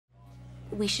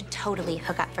we should totally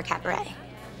hook up for Cabaret.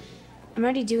 I'm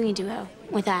already doing a duo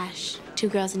with Ash, 2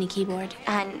 girls and a keyboard.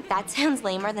 And that sounds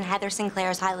lamer than Heather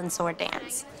Sinclair's Highland Sword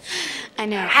Dance. I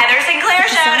know. Heather Sinclair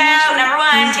shout out,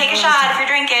 #1, take a shot if you're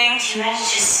drinking. You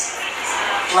guys just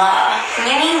blah.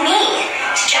 You need me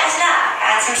to jazz it up,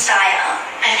 add some style.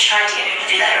 I tried to get her to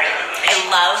do that already. I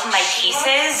love my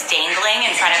pieces dangling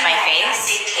in front of my face.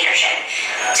 Dictatorship.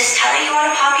 Just tell her you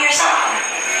want to pop your song.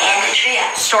 And a trio.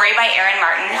 Story by Aaron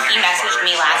Martin. He messaged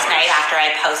me last night after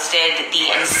I posted the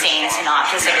insane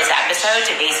synopsis of this episode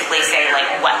to basically say,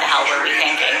 like, what the hell were we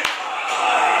thinking?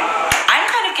 I'm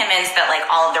kind of convinced that, like,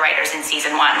 all of the writers in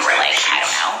season 1 were, like, I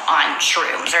don't know, on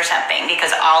shrooms or something,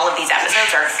 because all of these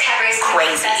episodes are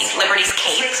crazy. Liberty's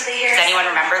Cape. Does anyone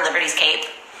remember Liberty's Cape?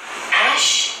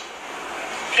 Ash?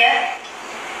 Yeah?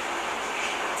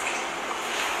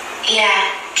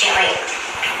 Yeah, can't wait.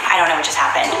 I don't know what just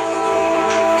happened,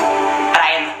 but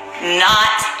I am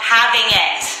not having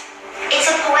it.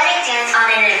 It's a poetic dance on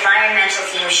an environmental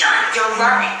theme, Sean. You'll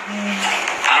love it.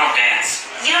 I don't dance.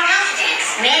 You don't have to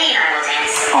dance. Manny and I will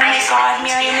dance. Oh my god,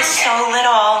 Miriam is so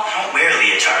little. I don't wear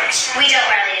leotards. We don't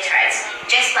wear leotards.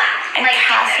 Just black. And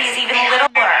Cassie is even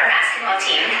littler. Our basketball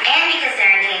team. And because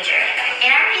they're in danger. In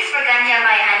our piece, we're gunned down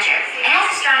by a hunter. It has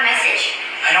a strong message.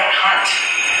 I don't hunt.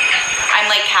 I'm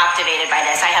like captivated by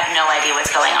this. I have no idea what's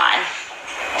going on.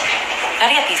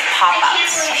 Gotta get these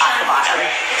pop-ups off the bottom.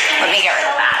 Let me get rid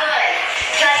of that.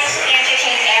 You like to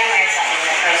entertain and learn something in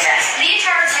the process.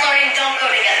 Leotards and learning don't go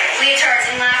together. Leotards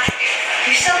and laughter.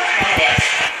 You're so primitive.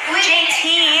 JT,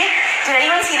 did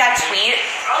anyone see that tweet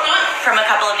from a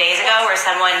couple of days ago where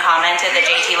someone commented that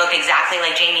JT looked exactly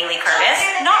like Jamie Lee Curtis?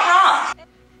 Not wrong.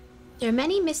 There are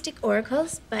many mystic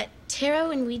oracles, but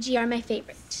tarot and Ouija are my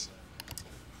favorite.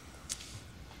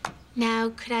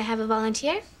 Now, could I have a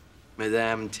volunteer?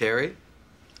 Madame Terry?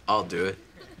 I'll do it.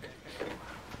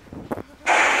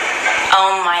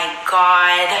 Oh my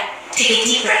god. Take a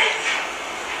deep breath.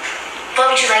 What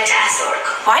would you like to ask the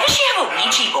oracle? Why does she have a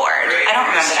Ouija board? I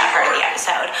don't remember that part of the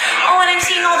episode. Oh, and I'm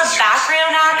seeing all the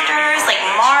background actors, like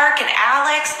Mark and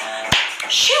Alex.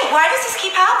 Shoot, why does this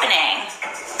keep happening?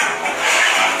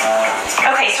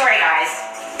 Okay, sorry guys.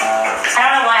 I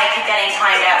don't know why I keep getting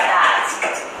timed out with that.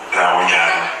 That one,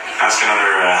 Gavin. Ask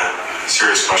another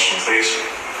serious question, please.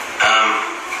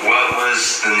 What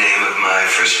was the name of my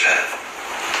first pet?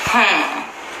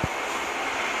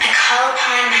 I call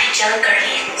upon my angelic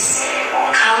guardians.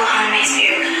 I call upon my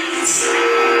spirit guides.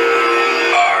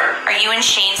 Are you and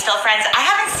Shane still friends? I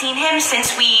haven't seen him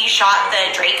since we shot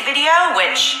the Drake video,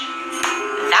 which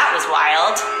that was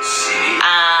wild.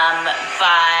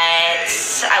 But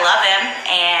I love him,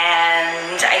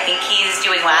 and I think he's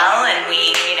doing well, and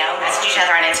we, message each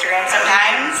other on Instagram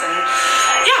sometimes, and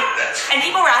yeah. And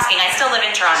people were asking, I still live in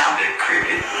Toronto. A bit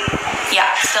creepy. Yeah,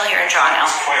 still here in Toronto.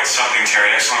 Quite something, Terry.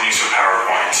 Excellent use of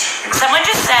PowerPoint. Someone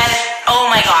just said, oh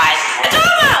my god,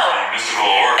 Adamo! Mystical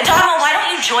oracle. Adamo, why don't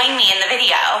you join me in the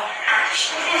video?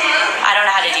 I don't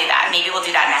know how to do that. Maybe we'll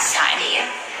do that next time.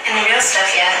 And the real stuff,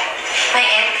 yeah. My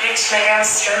aunt predicted my grandma's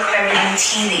stroke by reading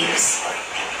tea leaves.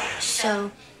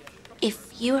 So, if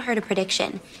you heard a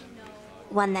prediction,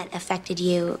 one that affected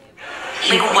you...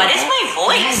 Like, what is my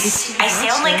voice? I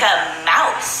sound like a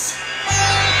mouse.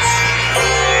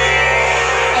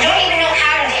 You don't even know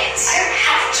how to dance. I don't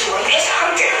have to. I'm just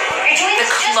hungry. You're doing The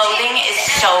clothing is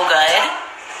so good.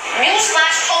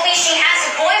 Newsflash told me she has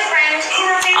a boyfriend.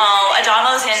 Oh,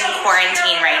 Adamo's in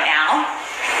quarantine right now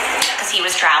because he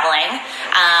was traveling.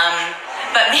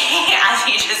 But maybe, as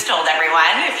he just told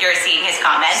everyone, if you're seeing his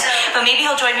comments, but maybe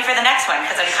he'll join me for the next one,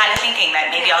 because I'm kind of thinking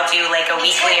that maybe I'll do like a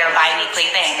weekly or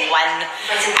bi-weekly thing, one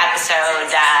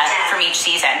episode from each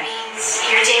season.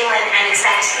 You're dealing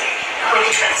unexpected with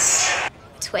a twist.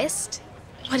 Twist?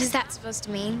 What is that supposed to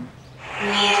mean?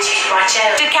 Means you should watch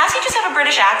out. Did Cassie just have a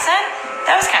British accent?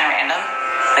 That was kind of random.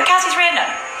 But Cassie's random.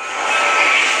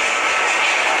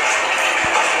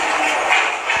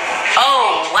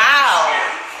 Oh, wow.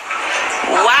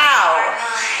 Wow.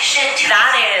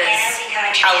 That is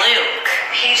a Luke.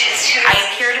 I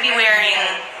appear to be wearing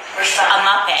a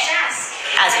Muppet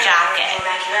as a jacket.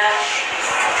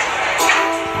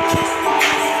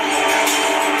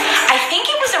 I think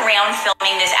it was around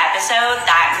filming this episode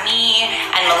that me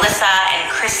and Melissa and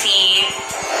Chrissy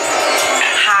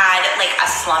had like a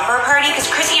slumber party, because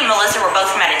Chrissy and Melissa were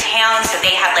both from out of town, so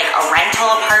they had like a rental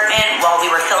apartment while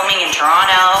we were filming in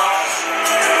Toronto.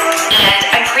 And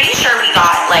I'm pretty sure we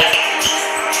got like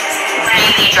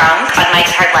really drunk on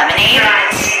Mike's Hard Lemonade,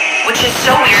 which is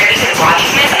so weird because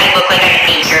watching this I look like I'm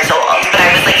 8 years old, but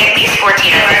I was like at least 14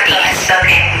 or 15.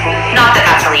 Not that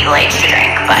that's a legal age to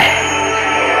drink, but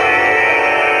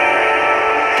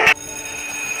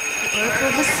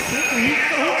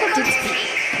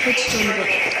Paige joined the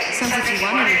band. Sounds like you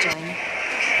wanted to join.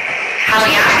 Hell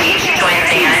yeah, Paige, join the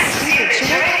band. Should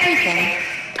I everything?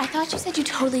 I thought you said you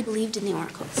totally believed in the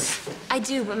oracles. I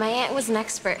do, but my aunt was an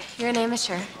expert. You're an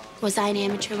amateur. Was I an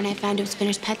amateur when I found out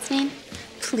Spinner's pet's name?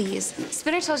 Please.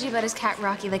 Spinner told you about his cat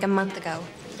Rocky like a month ago.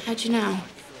 How'd you know?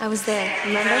 I was there,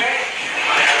 remember?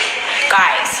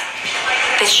 Guys,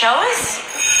 this show is...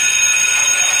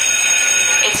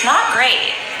 It's not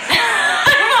great.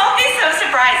 I'm always so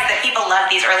surprised that people love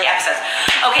these early episodes.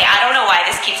 Okay, I don't know why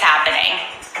this keeps happening.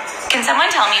 Can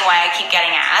someone tell me why I keep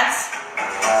getting ads?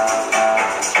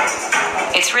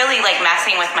 It's really like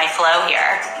messing with my flow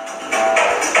here.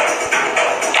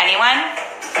 Anyone?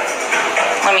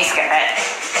 Let me skip it.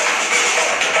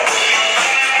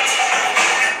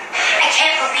 I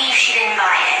can't believe she didn't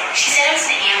buy it. She said it was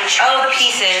an amateur. Oh, the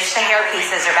pieces, the hair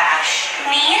pieces are back.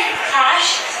 Me,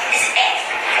 Josh, is it.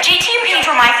 JT and Paige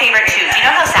were my favorite too. Do you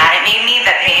know how sad it made me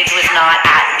that Paige was not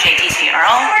at JT's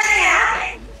funeral? Where did it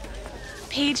happen?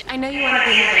 Paige, I know you want to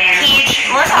be in the band.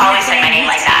 Paige, Melissa always said my name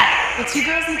like that. The two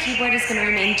girls and the keyboard is going to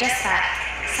remain just that.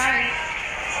 Sorry.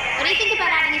 What do you think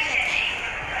about having a picnic?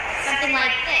 Something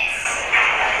like this.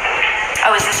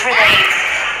 Oh, is this where they...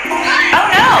 Oh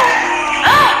no!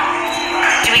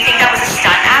 Do we think that was a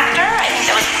stunt actor? I think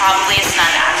that was probably a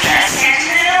stunt actor.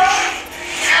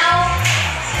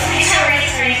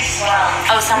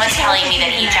 Oh, someone's telling me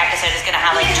that each episode is going to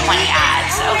have like 20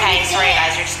 ads. Okay, sorry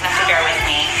guys, you're just going to have to bear with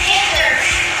me.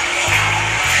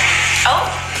 Oh,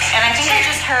 and I think I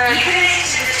just heard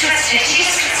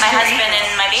my husband and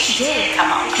my baby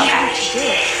come home.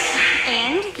 Okay.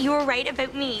 And you were right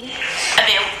about me.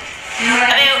 About.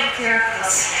 Are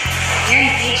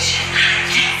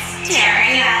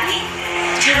you happy?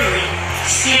 Totally.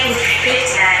 Snake was big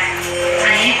that.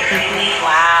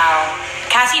 Wow.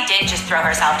 Cassie did just throw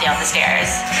herself down the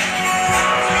stairs.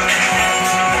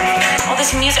 Oh,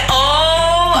 this music.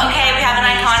 Oh, okay, we have an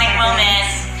iconic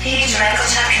moment. Paige, Michael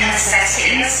talking about sex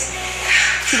scenes.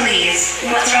 Please,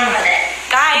 what's wrong with it?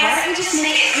 Guys, We just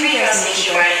make it 3 girls in the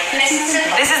keyboard. Nice and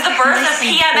simple. this is the birth of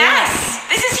PMS.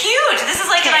 This is huge. This is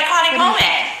like an iconic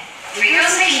moment. 3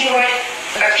 girls in the keyboard,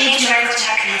 or Paige, Michael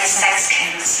talking about sex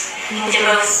scenes. They're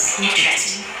both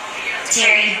interesting.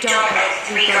 Terry, you don't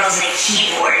put 3 girls in a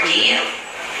keyboard, do you?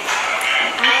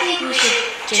 I think we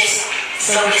should just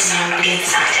focus on being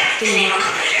the name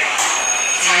computer.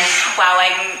 Wow,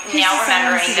 I'm now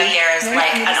remembering that there's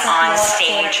like an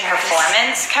on-stage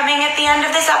performance coming at the end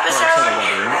of this episode.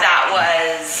 That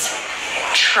was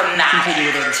traumatic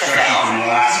to film.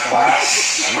 Last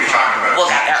class, we talked about...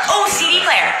 We'll get there. Oh, CD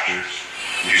player.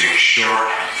 Using short,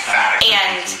 fat...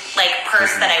 And like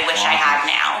purse that I wish I had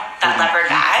now. That leopard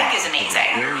bag is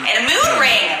amazing. And a mood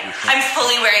ring. I'm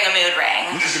fully wearing a mood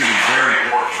ring. This is going to be very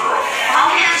important for her.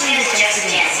 All we have to do is just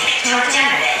dancing. Tone it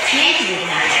down a bit. Maybe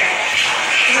even under.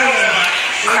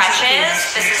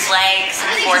 Crutches. This is like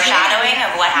some foreshadowing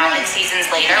of what happened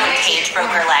seasons later when Paige broke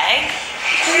her leg.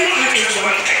 You're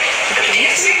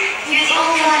the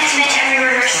only one who's meant every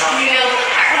rehearsal.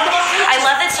 I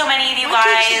love that so many of you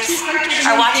guys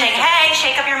are watching. Hey,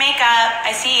 shake up your makeup.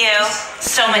 I see you.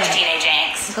 So much teenage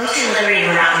angst. Go to Liberty,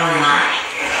 we're not going live.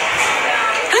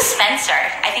 Who's Spencer?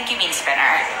 I think you mean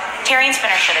Spinner. Terry and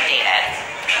Spinner should have dated.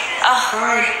 Oh,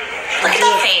 look at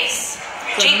that face.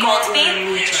 Jake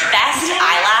Goldsby, best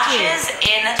eyelashes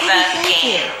in the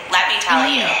game. Let me tell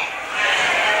you.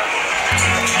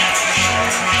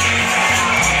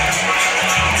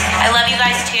 I love you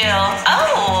guys too.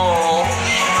 Oh.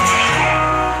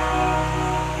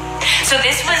 So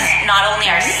this was not only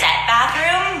our set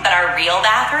bathroom, but our real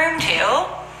bathroom too.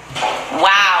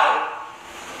 Wow.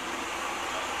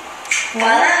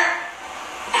 What?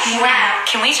 Wow.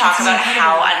 Can we talk about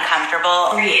how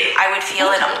uncomfortable I would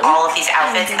feel in all of these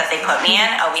outfits that they put me in?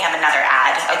 Oh, we have another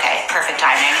ad. Okay, perfect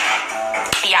timing.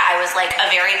 Yeah, I was like a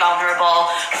very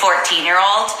vulnerable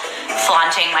 14-year-old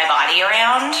flaunting my body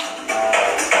around.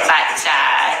 But,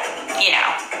 you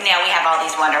know, now we have all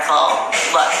these wonderful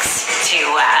looks to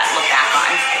look back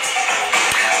on.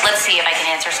 Let's see if I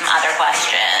can answer some other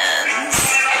questions.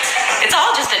 It's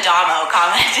all just Adamo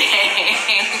commenting.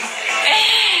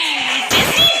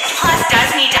 Disney Plus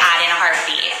does need to add in a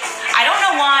heartbeat. I don't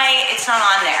know why it's not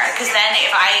on there, because then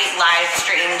if I live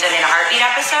streamed an In a Heartbeat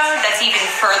episode, that's even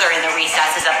further in the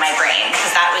recesses of my brain,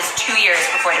 because that was 2 years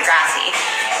before Degrassi.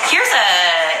 Here's a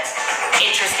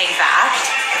interesting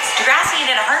fact. Degrassi and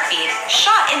In a Heartbeat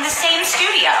shot in the same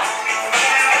studio.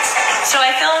 So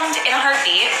I filmed In a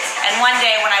Heartbeat, and one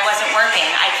day when I wasn't working,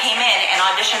 I came in and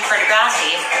auditioned for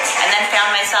Degrassi, and then found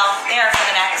myself there for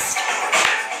the next,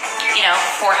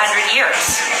 400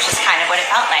 years, which is kind of what it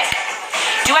felt like.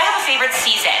 Do I have a favorite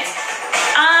season?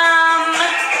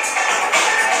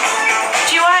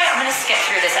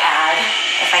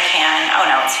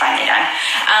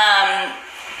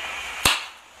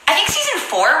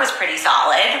 4 was pretty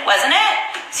solid, wasn't it?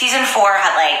 Season 4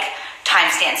 had like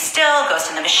Time Stands Still, Ghost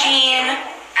in the Machine.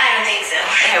 I don't think so.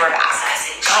 Okay, we're back.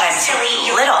 God, I'm so Silly,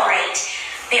 you little. look great.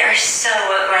 We are so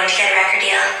going to get a record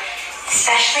deal,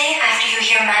 especially after you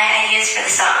hear my ideas for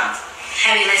the song.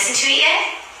 Have you listened to it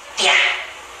yet? Yeah.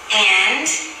 And,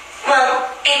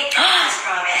 well, it has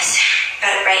promise,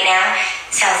 but right now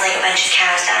it sounds like a bunch of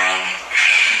cows dying.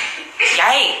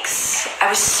 Yikes. I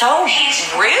was so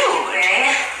rude.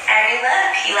 Every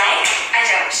look you like? I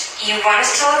don't. You want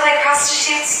us to look like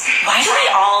prostitutes? Why do we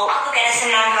all I'll go get us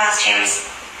some non-costumes.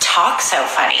 talk so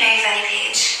funny? Very funny,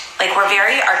 Paige. Like, we're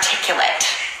very articulate.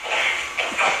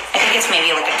 I think it's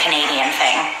maybe like a Canadian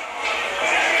thing.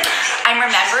 I'm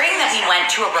remembering that we went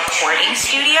to a recording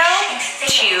studio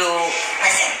to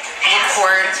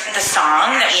record the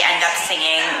song that we end up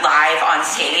singing live on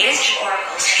stage.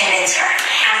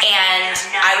 And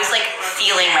I was like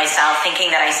feeling myself,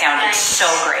 thinking that I sounded so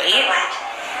great.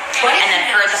 And then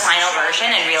heard the final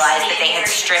version and realized that they had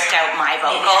stripped out my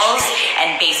vocals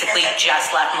and basically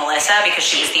just left Melissa because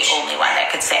she was the only one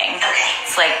that could sing.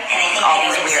 It's like all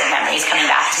these weird memories coming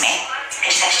back to me.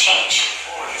 I just have to change.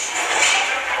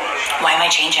 Why am I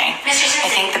changing? Mr. Simpson, I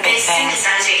think the big thing.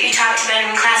 synthesizer, you talked about it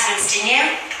in classmates, didn't you?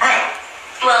 Right.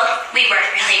 Well, we weren't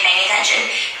really paying attention,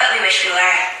 but we wish we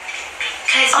were.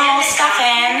 Because we have this song,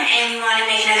 Stefan. and we want to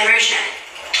make another version of it.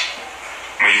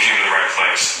 Well, you came to the right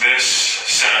place. This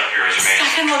setup here is amazing.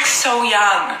 Stefan looks so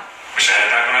young. Wish I had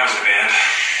it back when I was in the band.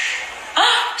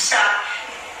 Stop.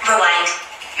 Rewind.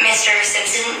 Mr.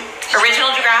 Simpson.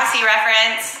 Original Degrassi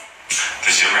reference.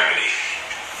 The Zoom Remedy.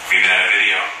 We even had a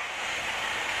video.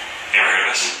 You ever heard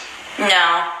of this?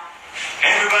 No.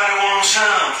 Everybody wants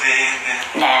something.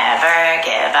 Never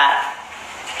give up.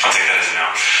 I'll take that as a no.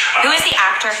 Who is the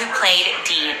actor who played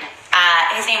Dean?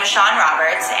 His name is Sean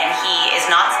Roberts, and he is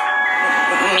not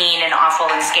mean and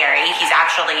awful and scary. He's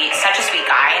actually such a sweet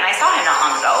guy, and I saw him not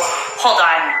long ago. Hold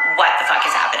on, what the fuck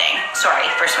is happening? Sorry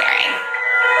for swearing.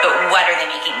 But what are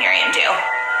they making Miriam do?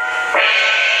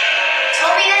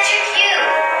 Told me that you're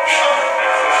cute.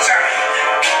 Oh, sorry.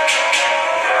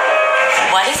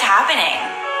 What is happening?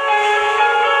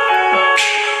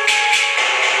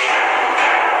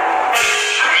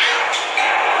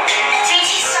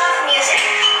 JT, stop the music.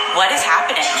 What is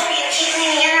happening? Oh, you keep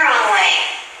leaning in the wrong way.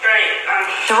 Right,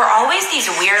 There were always these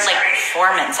weird, like,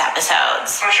 performance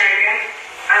episodes. Want to try it again?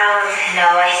 No,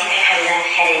 I think I've had enough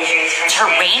head injuries for To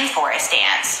today. rainforest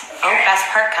dance. Oh, best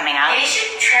part coming up. Maybe you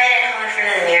should try it at home in front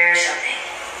of the mirror or something.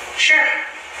 Sure.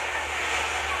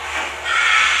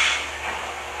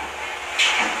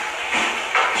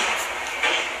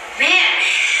 Man,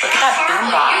 Look at that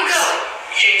boombox.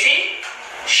 JT,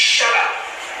 shut up.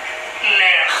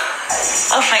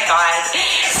 Now. Oh my god.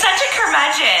 Such a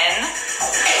curmudgeon.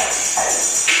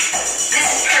 This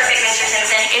is perfect, Mr.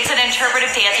 Simpson. It's an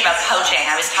interpretive dance about poaching.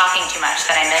 I was talking too much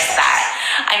that I missed that.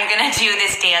 I'm gonna do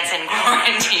this dance in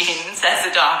quarantine, says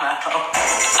Adamo.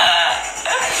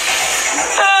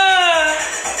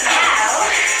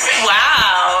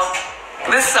 Wow.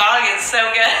 This song is so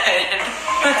good.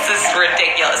 This is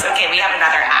ridiculous. Okay, we have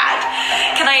another ad.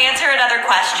 Can I answer another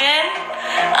question?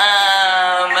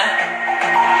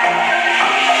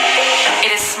 It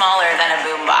is smaller than a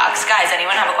boombox. Guys,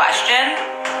 anyone have a question?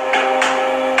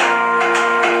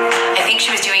 I think she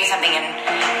was doing something in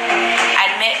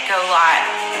Admit Go Live.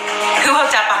 Who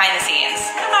hooked up behind the scenes?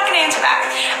 I'm not gonna answer that.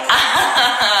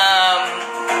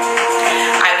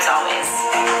 I was always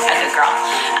a good girl.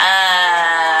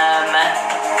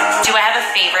 Do I have a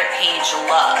favorite page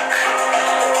look?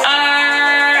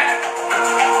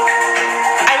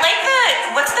 I like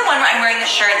what's the one where I'm wearing the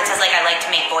shirt that says like I like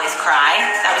to make boys cry?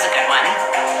 That was a good one.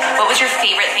 What was your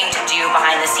favorite thing to do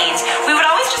behind the scenes? We would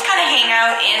always just kind of hang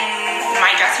out in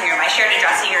my dressing room. I shared a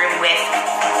dressing room with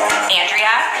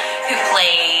Andrea, who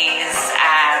played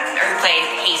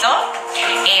Hazel,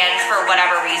 and for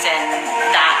whatever reason,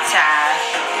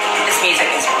 this music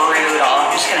is brutal.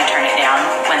 I'm just gonna turn it down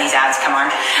when these ads come on.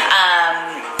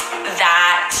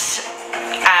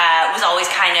 Was always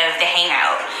kind of the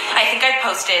hangout. I think I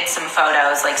posted some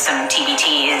photos, like some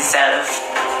TBTs of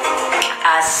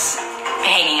us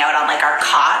hanging out on like our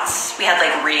cots. We had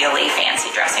like really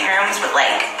fancy dressing rooms with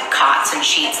like cots and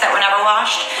sheets that were never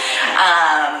washed.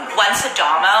 Once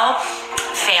Adamo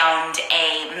found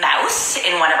a mouse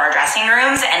in one of our dressing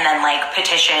rooms and then like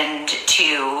petitioned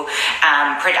to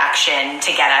production to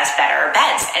get us better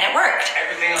beds, and it worked.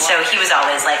 So he was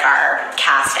always like our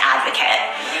cast advocate.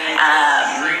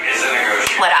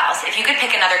 What else? If you could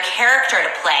pick another character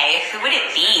to play, who would it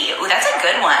be? Ooh, that's a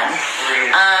good one.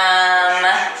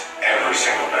 Every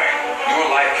single day. Your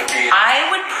life could be. I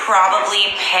would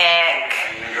probably pick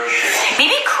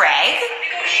Maybe Craig.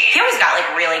 He always got like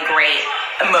really great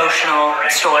emotional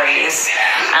stories.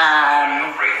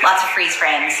 Lots of freeze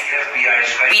frames.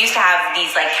 We used to have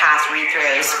these like cast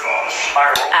read-throughs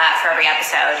for every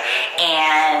episode,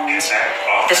 and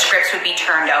the scripts would be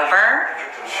turned over.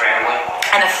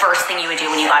 And the first thing you would do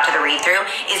when you got to the read-through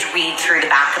is read through the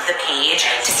back of the page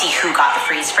to see who got the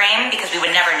freeze frame, because we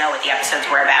would never know what the episodes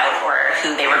were about or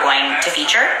who they were going to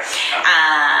feature.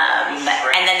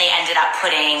 And then they ended up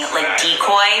putting like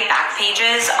decoy back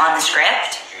pages on the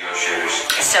script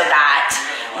so that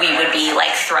we would be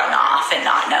like thrown off and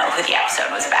not know who the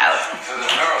episode was about.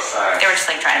 They were just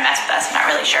like trying to mess with us. I'm not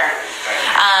really sure.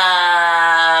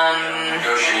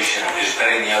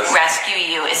 Rescue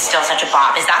You is still such a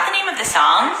bop. Is that the name of the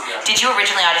song? Did you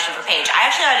originally audition for Paige? I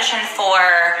actually auditioned for...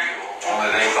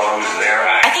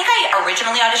 I think I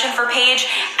originally auditioned for Paige,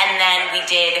 and then we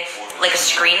did like a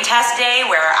screen test day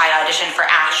where I auditioned for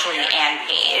Ashley and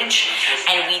Paige,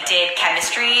 and we did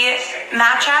chemistry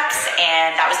matchups,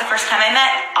 and that was the first time I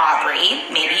met Aubrey.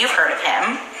 Maybe you've heard of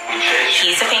him.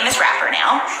 He's a famous rapper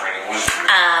now.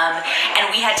 And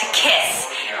we had to kiss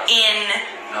in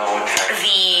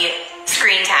the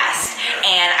screen test,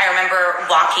 and I remember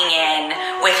walking in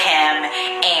with him,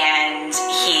 and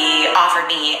he offered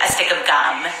me a stick of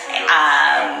gum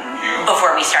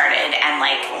before we started, and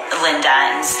like Linda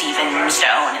and Steven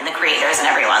Stone and the creators and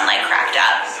everyone like cracked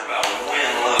up.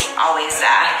 Always,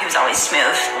 he was always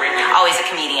smooth, always a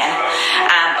comedian.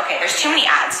 Okay, there's too many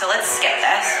ads, so let's skip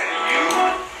this.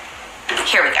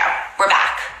 Here we go. We're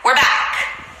back. We're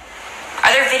back. Are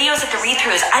there videos of the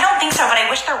read-throughs? I don't think so, but I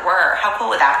wish there were. How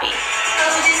cool would that be?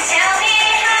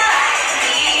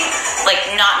 Like,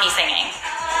 not me singing.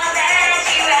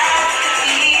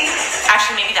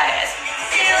 Actually, maybe that is.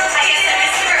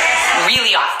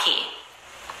 Really off-key.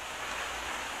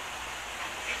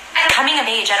 Coming of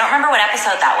Age. I don't remember what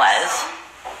episode that was.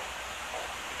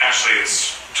 Actually,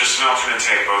 it's just an alternate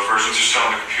take. Both versions are still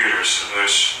on the computer, so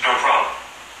there's no problem.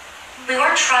 We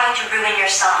weren't trying to ruin your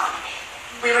song.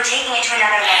 We were taking it to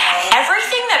another level.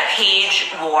 Everything that Paige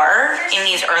wore in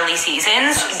these early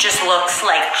seasons just looks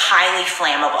like highly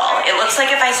flammable. It looks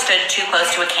like if I stood too close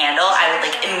to a candle, I would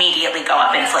like immediately go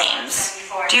up in flames.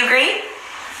 Do you agree?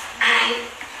 I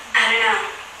don't know.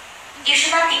 You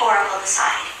should let the Oracle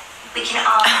decide. We can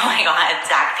all... Oh my god,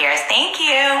 Zach Pierce, thank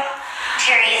you.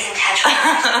 Terry is in touch with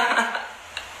us.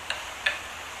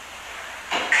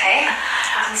 Okay,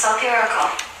 I'll consult the Oracle.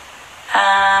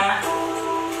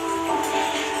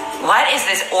 What is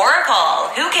this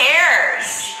Oracle? Who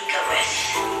cares? Go with.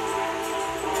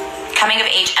 Coming of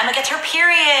Age. Emma gets her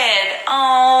period.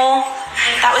 Oh,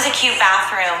 that was a cute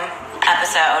bathroom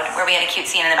episode where we had a cute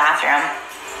scene in the bathroom.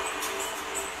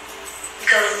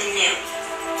 Go with the new.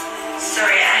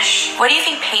 Sorry, Ash. What do you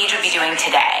think Paige would be doing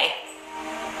today?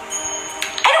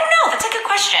 I don't know. That's a good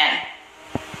question.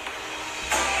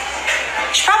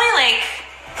 She's probably like...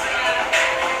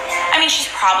 I mean, she's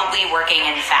probably working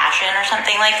in fashion or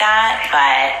something like that,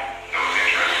 but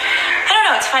I don't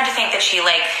know. It's fun to think that she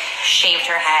like shaved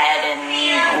her head and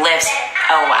lives.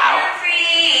 Oh wow.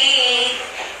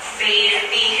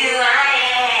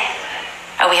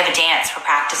 Oh, we have a dance. We're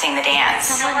practicing the dance.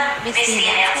 Someone missed the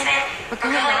announcement. We're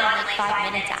going on in like 5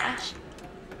 minutes, Ash.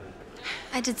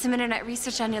 I did some internet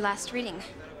research on your last reading.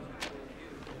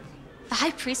 The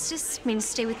High Priestess means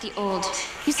stay with the old.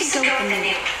 You said go with the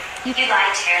new. You lied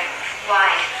to her.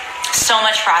 Why? So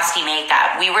much frosty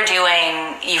makeup. We were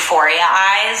doing Euphoria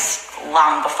eyes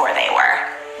long before they were.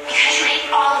 Because you hate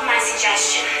all of my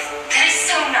suggestions. That is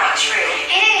so not true.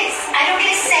 It is. I don't get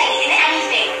a say in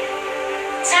anything.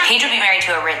 Paige would be married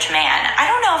to a rich man. I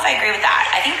don't know if I agree with that.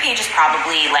 I think Paige is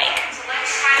probably like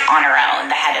on her own,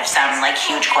 the head of some like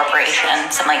huge corporation,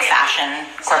 some like fashion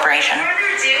corporation.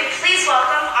 Further ado, please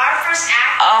welcome our first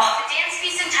act. Oh. The dance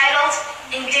piece entitled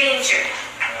 "Endangered."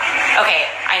 Okay,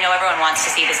 I know everyone wants to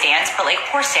see this dance, but like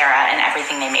poor Sarah and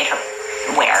everything they made her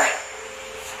wear.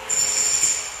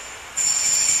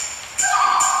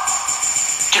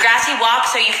 Degrassi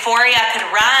walked so Euphoria could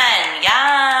run.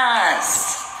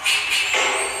 Yes.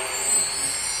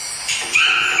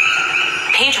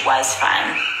 Paige was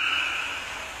fun.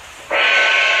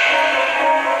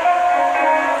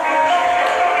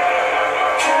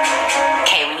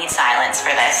 Okay, we need silence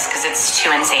for this because it's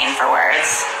too insane for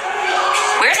words.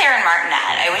 Where's Aaron Martin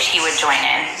at? I wish he would join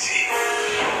in.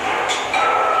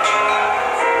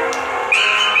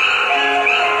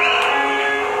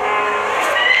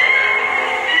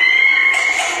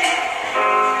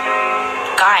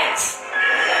 Guys,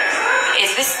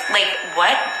 is this like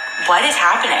what is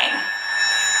happening?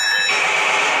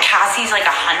 Cassie's like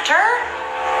a hunter?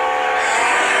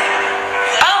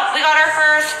 Oh, we got our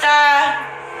first first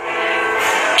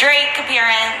Drake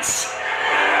appearance.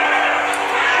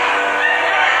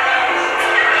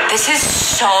 This is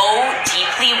so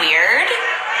deeply weird.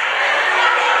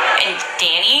 And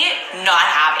Danny not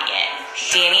having it.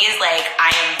 Danny is like, I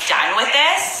am done with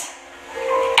this.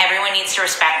 Everyone needs to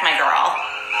respect my girl.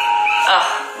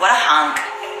 Ugh, what a hunk.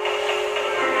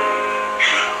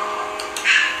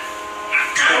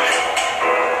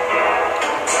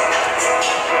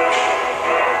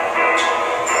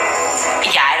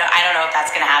 Yeah, I don't know if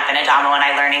that's gonna happen, Adamo and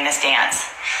I learning this dance.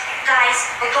 Guys,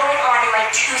 we're going on in like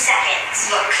 2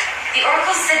 seconds. Look, the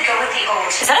Oracle said go with the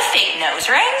old. Is that a fake nose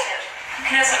ring?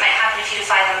 Who knows what might happen if you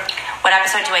defy them? What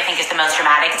episode do I think is the most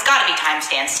dramatic? It's gotta be Time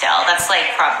Stand Still. That's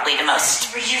like probably the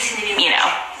most, We're using the new. you know,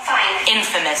 Fine.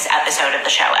 infamous episode of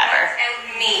the show ever.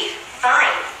 Me.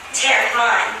 Fine. Tara, come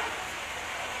on.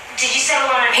 Did you settle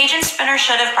on a... Paige and Spinner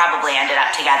should have probably ended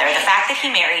up together. The fact that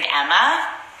he married Emma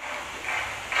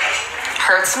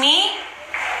hurts me,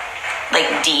 like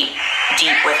deep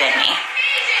within me.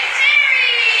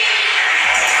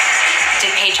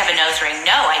 Did Paige have a nose ring?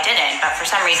 No, I didn't, but for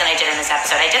some reason I did in this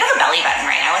episode. I did have a belly button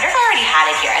ring. I wonder if I already had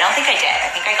it here. I don't think I did. I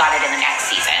think I got it in the next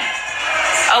season.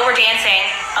 Oh, we're dancing.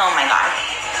 Oh my god.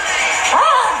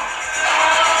 Oh,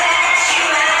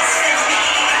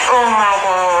 oh my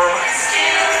god.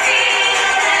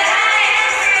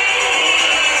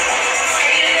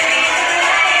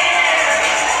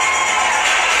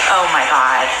 Oh my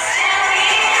god.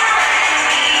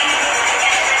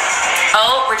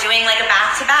 Oh, we're doing like a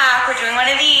back-to-back. We're doing one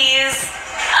of these.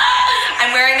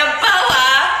 I'm wearing a boa.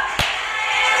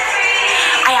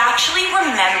 I actually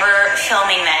remember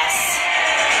filming this.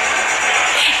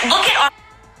 Look at our...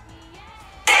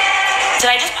 Did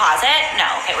I just pause it? No.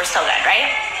 Okay, we're still good, right?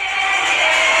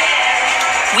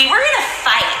 We were in a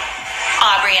fight,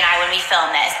 Aubrey and I, when we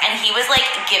filmed this, and he was like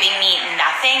giving me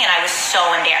nothing, and I was so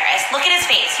embarrassed. Look at his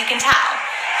face. You can tell.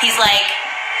 He's like...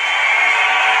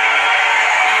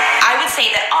 I would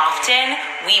say that often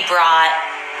we brought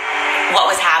what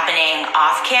was happening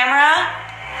off camera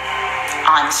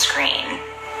on screen.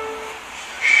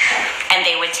 And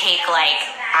they would take like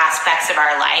aspects of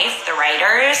our life, the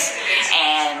writers,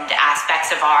 and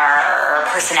aspects of our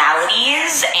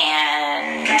personalities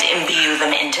and imbue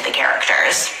them into the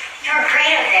characters. You're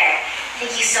great up there.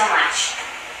 Thank you so much.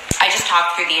 I just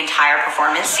talked through the entire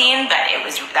performance scene, but that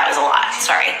was a lot.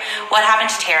 Sorry. What happened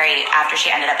to Terry after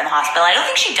she ended up in the hospital? I don't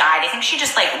think she died. I think she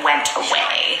just like went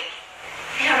away.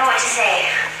 I don't know what to say.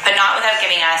 But not without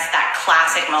giving us that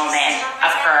classic moment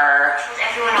of her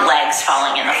legs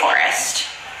falling in the forest.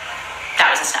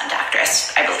 That was a stunt actress,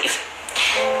 I believe.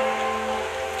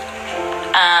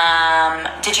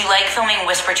 Did you like filming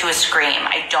Whisper to a Scream?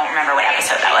 I don't remember what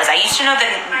episode that was. I used to know the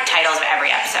titles of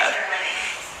every episode.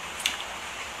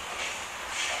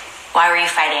 Why were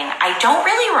you fighting? I don't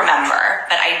really remember,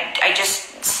 but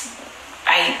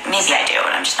maybe I do,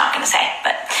 and I'm just not going to say.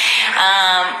 But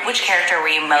which character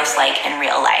were you most like in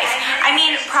real life? I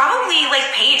mean, probably like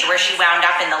Paige, where she wound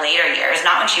up in the later years,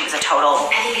 not when she was a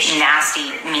total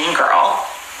nasty, mean girl.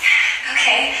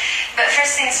 Okay, but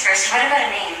first things first, what about a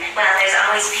name? Well, there's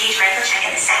always Paige Riflecheck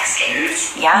and the Sex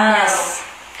Kids. Yes.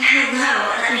 No.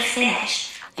 Hello, let me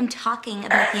finish. I'm talking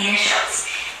about the initials.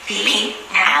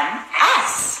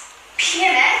 PMS.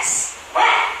 PMS? What?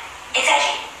 It's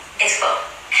edgy. It's cool.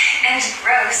 And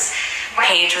gross. What?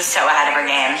 Paige was so ahead of her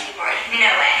game. Keyboard. No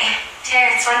way.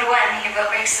 Tara, it's 1-1. Your vote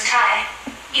breaks the tie.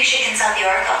 You should consult the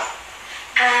Oracle.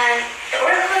 The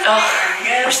Oracle...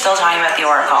 We're still talking about the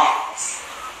Oracle.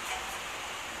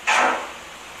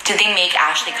 Did they make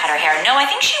Ashley cut her hair? No, I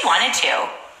think she wanted to.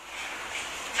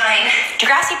 Fine.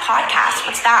 Degrassi podcast.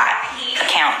 What's that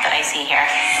account that I see here?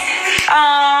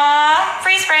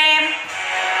 Freeze frame.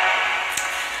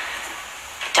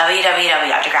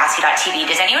 www.degrassi.tv.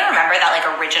 Does anyone remember that like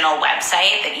original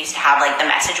website that used to have like the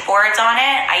message boards on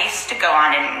it? I used to go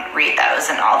on and read those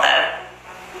and all the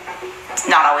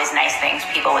not always nice things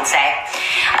people would say.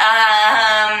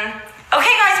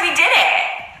 Okay guys, we did it.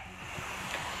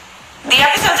 The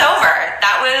episode's over.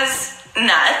 That was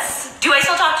nuts. Do I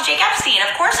still talk to Jake Epstein?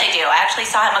 Of course I do. I actually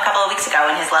saw him a couple of weeks ago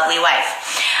and his lovely wife.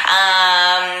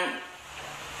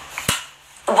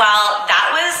 Well, that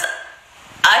was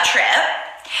a trip.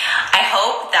 I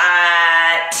hope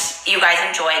that you guys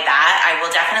enjoyed that. I will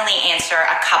definitely answer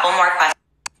a couple more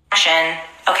questions.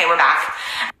 Okay, we're back.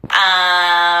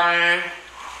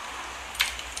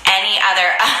 Any other...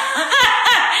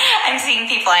 I'm seeing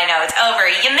people I know. It's over.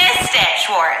 You missed it,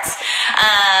 Schwartz.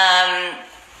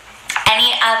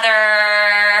 Any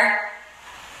other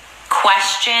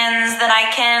questions that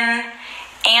I can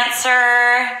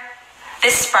answer?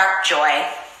 This sparked joy.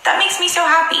 That makes me so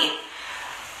happy.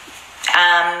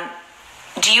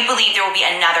 Do you believe there will be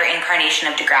another incarnation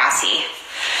of Degrassi?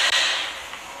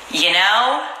 You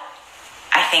know,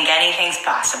 I think anything's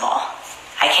possible.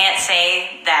 I can't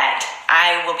say that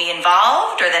I will be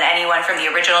involved or that anyone from the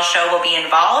original show will be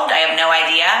involved. I have no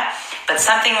idea. But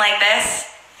something like this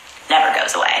never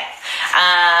goes away.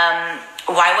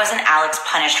 Why wasn't Alex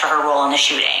punished for her role in the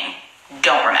shooting?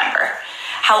 Don't remember.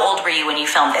 How old were you when you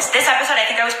filmed this? This episode, I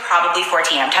think I was probably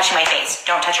 14. I'm touching my face.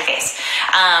 Don't touch your face.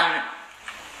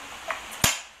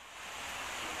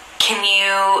 Can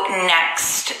you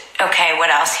next... Okay, what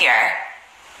else here?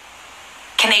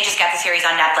 Can they just get the series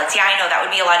on Netflix? Yeah, I know, that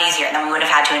would be a lot easier, and then we would have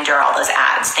had to endure all those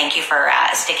ads. Thank you for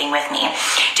sticking with me.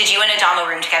 Did you and Adamo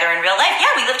room together in real life? Yeah,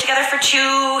 we lived together for 2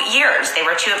 years. They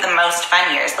were 2 of the most fun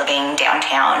years living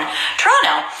downtown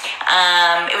Toronto.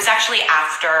 It was actually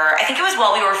after, I think it was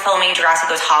while we were filming Degrassi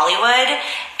Goes Hollywood,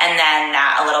 and then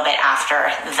a little bit after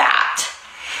that.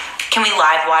 Can we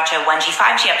live watch a 1G,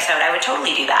 5G episode? I would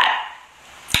totally do that.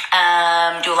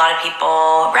 Do a lot of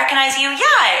people recognize you?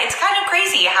 Yeah, it's kind of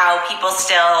crazy how people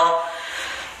still,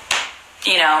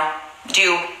 you know,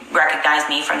 do recognize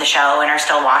me from the show and are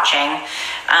still watching.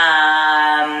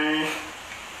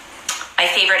 My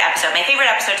favorite episode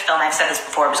to film, I've said this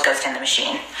before, was Ghost in the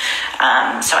Machine.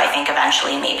 So I think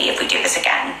eventually, maybe if we do this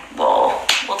again, we'll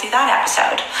do that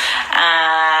episode.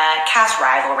 Cast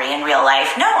rivalry in real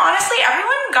life. No, honestly,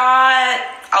 everyone got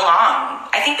along.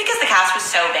 I think because the cast was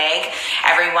so big,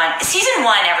 season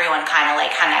 1, everyone kind of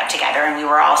like hung out together, and we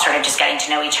were all sort of just getting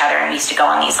to know each other, and we used to go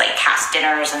on these like cast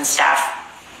dinners and stuff.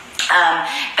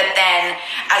 But then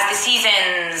as the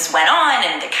seasons went on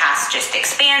and the cast just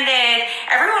expanded,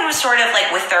 everyone was sort of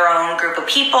like with their own group of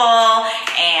people,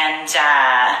 and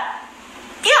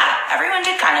yeah, everyone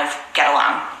did kind of get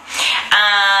along.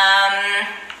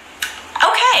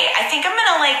 Okay, I think I'm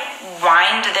gonna like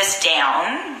wind this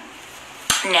down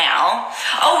now.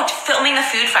 Oh, filming the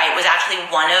food fight was actually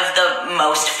one of the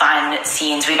most fun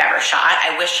scenes we've ever shot.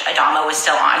 I wish Adamo was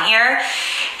still on here,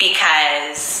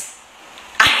 because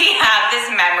I have this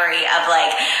memory of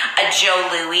like a Joe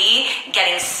Louis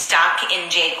getting stuck in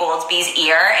Jake Goldsby's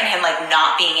ear and him like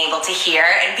not being able to hear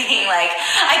and being like,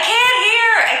 I can't hear.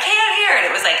 And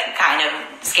it was like kind of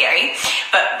scary,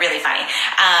 but really funny.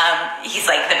 He's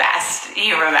like the best.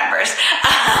 He remembers.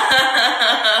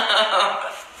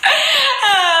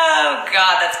 Oh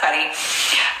God, that's funny.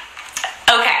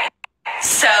 Okay,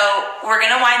 so we're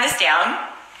gonna wind this down.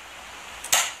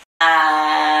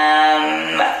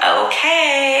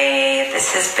 Okay,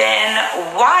 this has been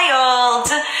wild.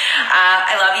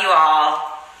 I love you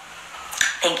all.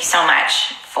 Thank you so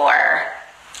much for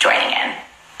joining in.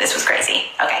 This was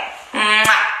crazy. Okay.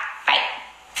 Mwah. Bye.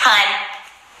 Fun.